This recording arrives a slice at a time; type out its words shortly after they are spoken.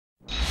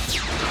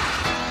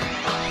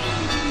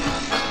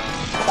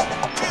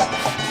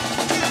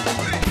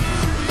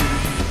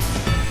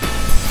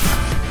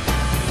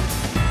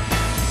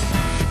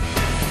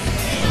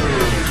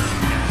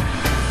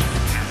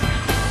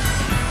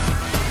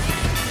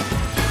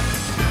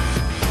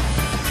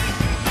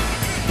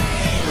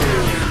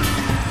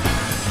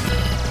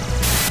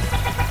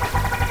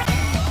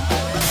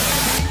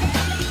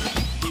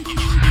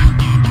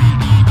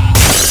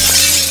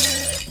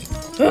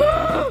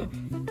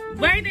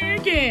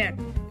head.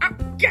 Oh,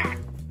 God,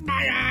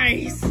 my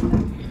eyes.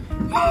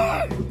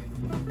 Oh.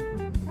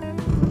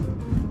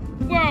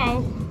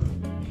 Whoa.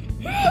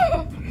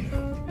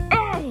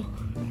 Oh.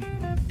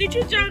 Did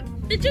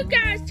you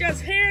guys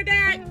just hear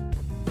that?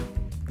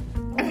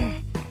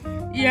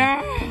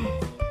 Yeah.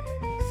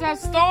 There's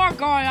a storm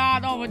going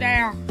on over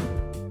there.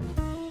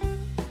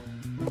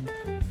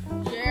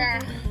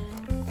 Yeah.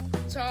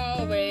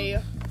 Toby.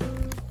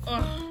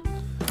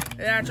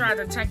 Yeah, I tried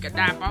to take a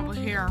nap over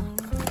here.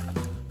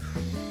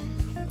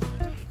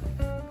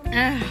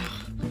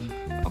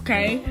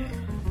 Okay.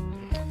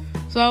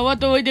 So what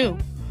do we do?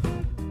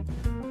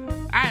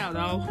 I don't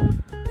know.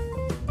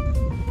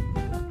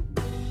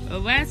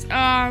 Let's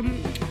I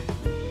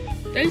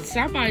think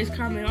somebody's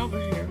coming over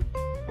here.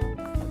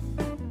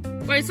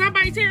 Wait,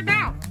 somebody's here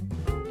now.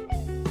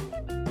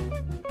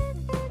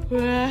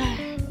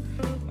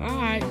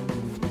 Alright.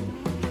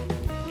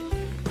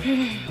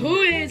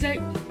 Who is it?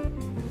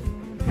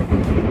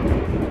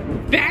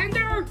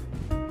 Bender?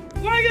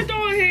 What are you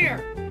doing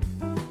here?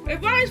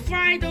 And what is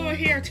Fry doing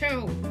here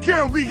too?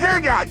 Can we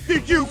hang out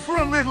with you for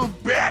a little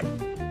bit?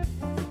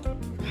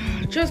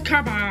 Just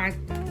come on.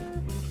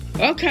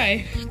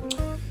 Okay.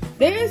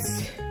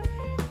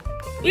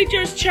 We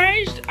just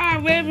changed our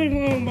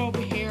living room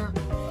over here.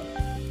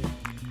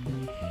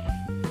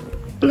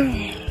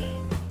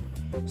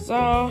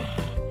 So,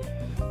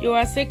 you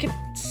want to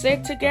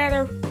sit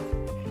together?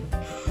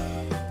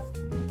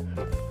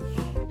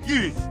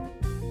 Yes.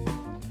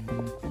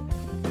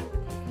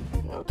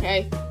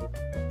 Okay.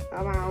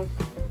 Come on.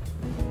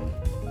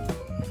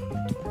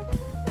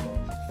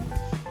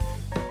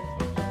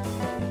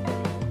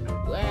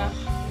 Well,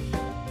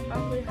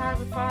 hope we're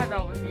having fun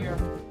over here.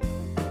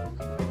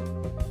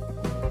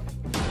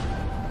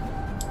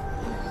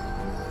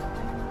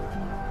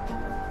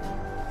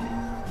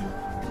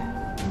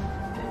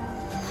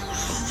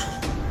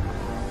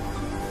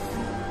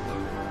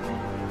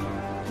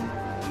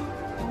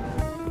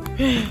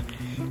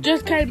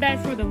 Just came back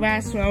from the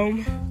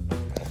restroom.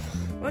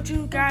 What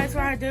you guys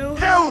want to do?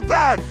 How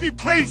about we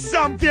play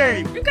some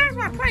game? You guys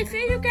want to play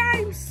video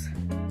games?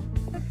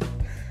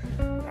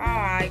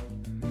 Alright.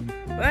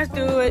 Let's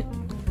do it.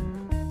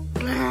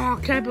 Oh,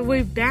 I can't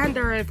believe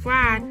Bender and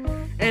Fry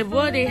and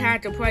Woody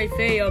had to play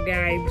video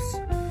games.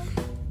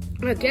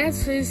 I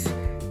guess it's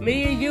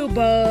me and you,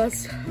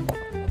 Buzz.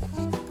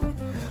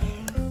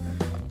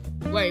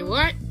 Wait,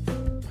 what?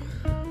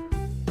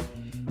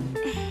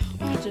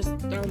 I just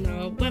don't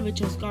know. Let me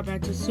just go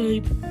back to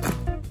sleep.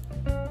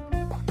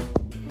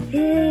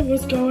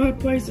 Let's go ahead and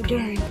play the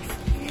game.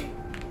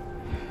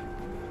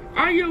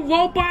 Are you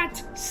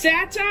Robot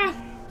Santa?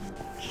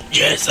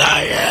 Yes,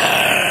 I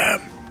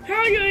am. How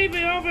are you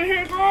even over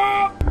here?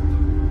 Oh!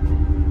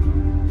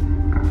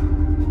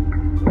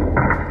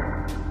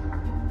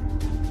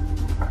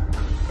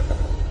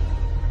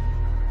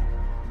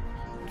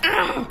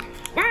 Ow!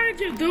 Why did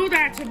you do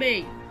that to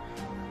me?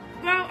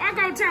 Well, I'm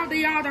gonna tell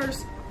the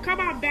others. Come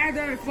on,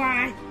 Bender and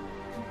Fly.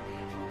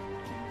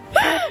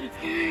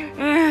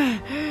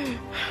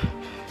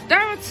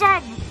 There was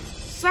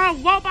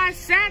some Robot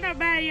Santa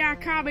man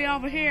coming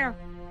over here.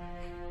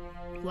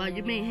 What,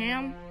 you mean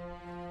him?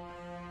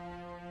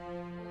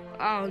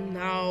 Oh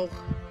no.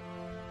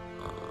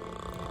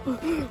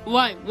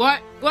 What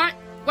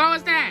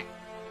was that?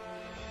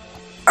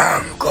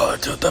 I'm going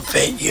to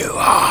defeat you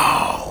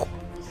all.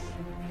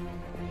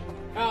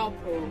 Oh,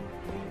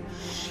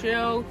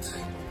 shoot.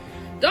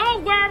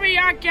 Don't worry,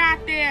 I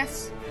got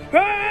this.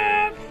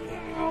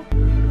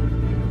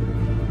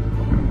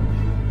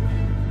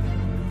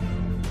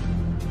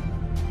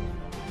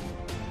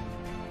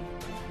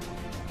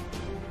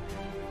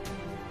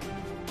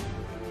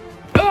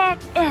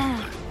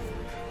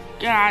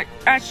 God,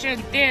 I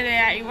shouldn't do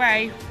that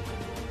anyway.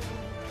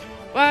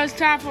 Well, it's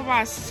time for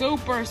my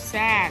super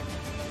sad.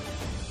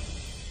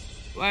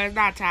 Well, it's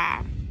not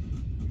time.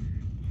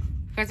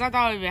 Because I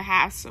don't even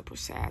have super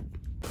sad.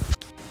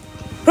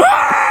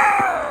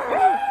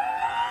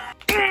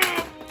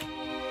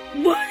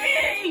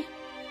 Woody!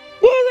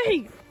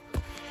 Woody!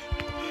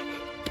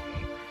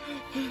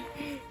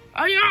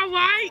 Are you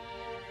alright?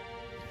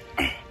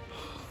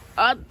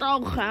 I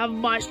don't have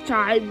much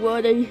time,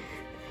 Woody.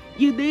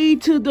 You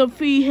need to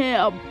defeat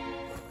him.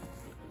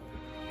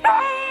 No!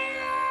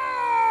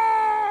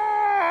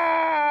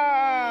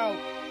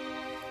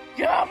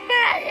 You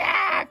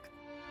maniac!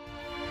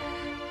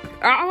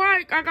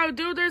 Alright, I'm gonna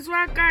do this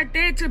like I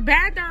did to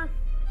Bender.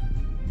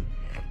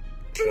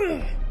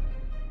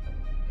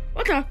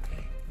 What the?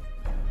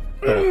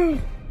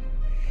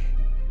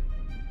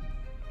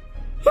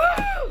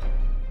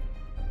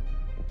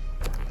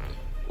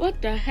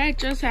 What the heck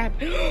just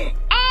happened?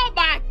 Oh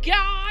my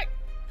God!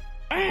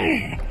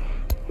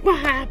 What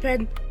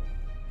happened?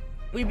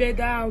 We've been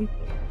down.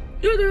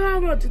 You know how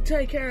much to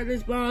take care of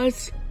this,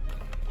 boss.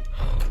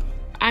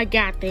 I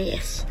got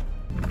this.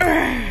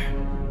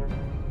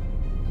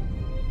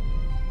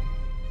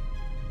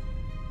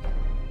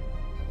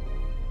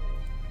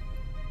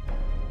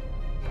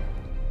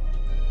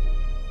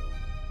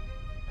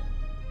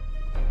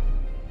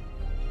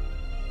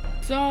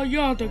 So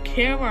you're the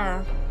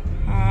killer.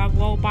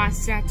 robot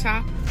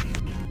Santa?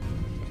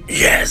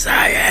 Yes,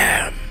 I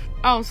am.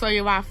 Oh, so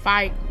you want to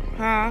fight,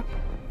 huh?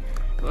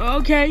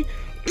 Okay.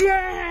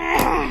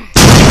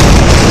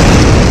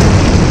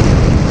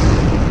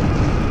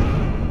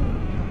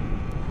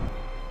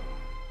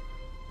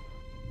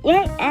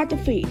 Well, I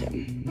defeat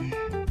him.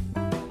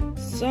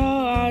 So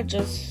I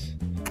just...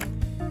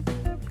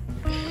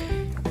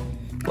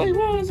 Wait,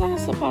 what was I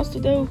supposed to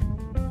do?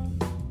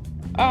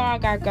 Oh, I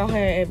gotta go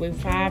ahead and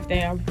revive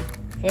them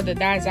for the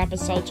next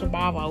episode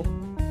tomorrow.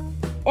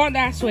 Or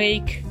next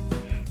week.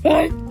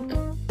 What?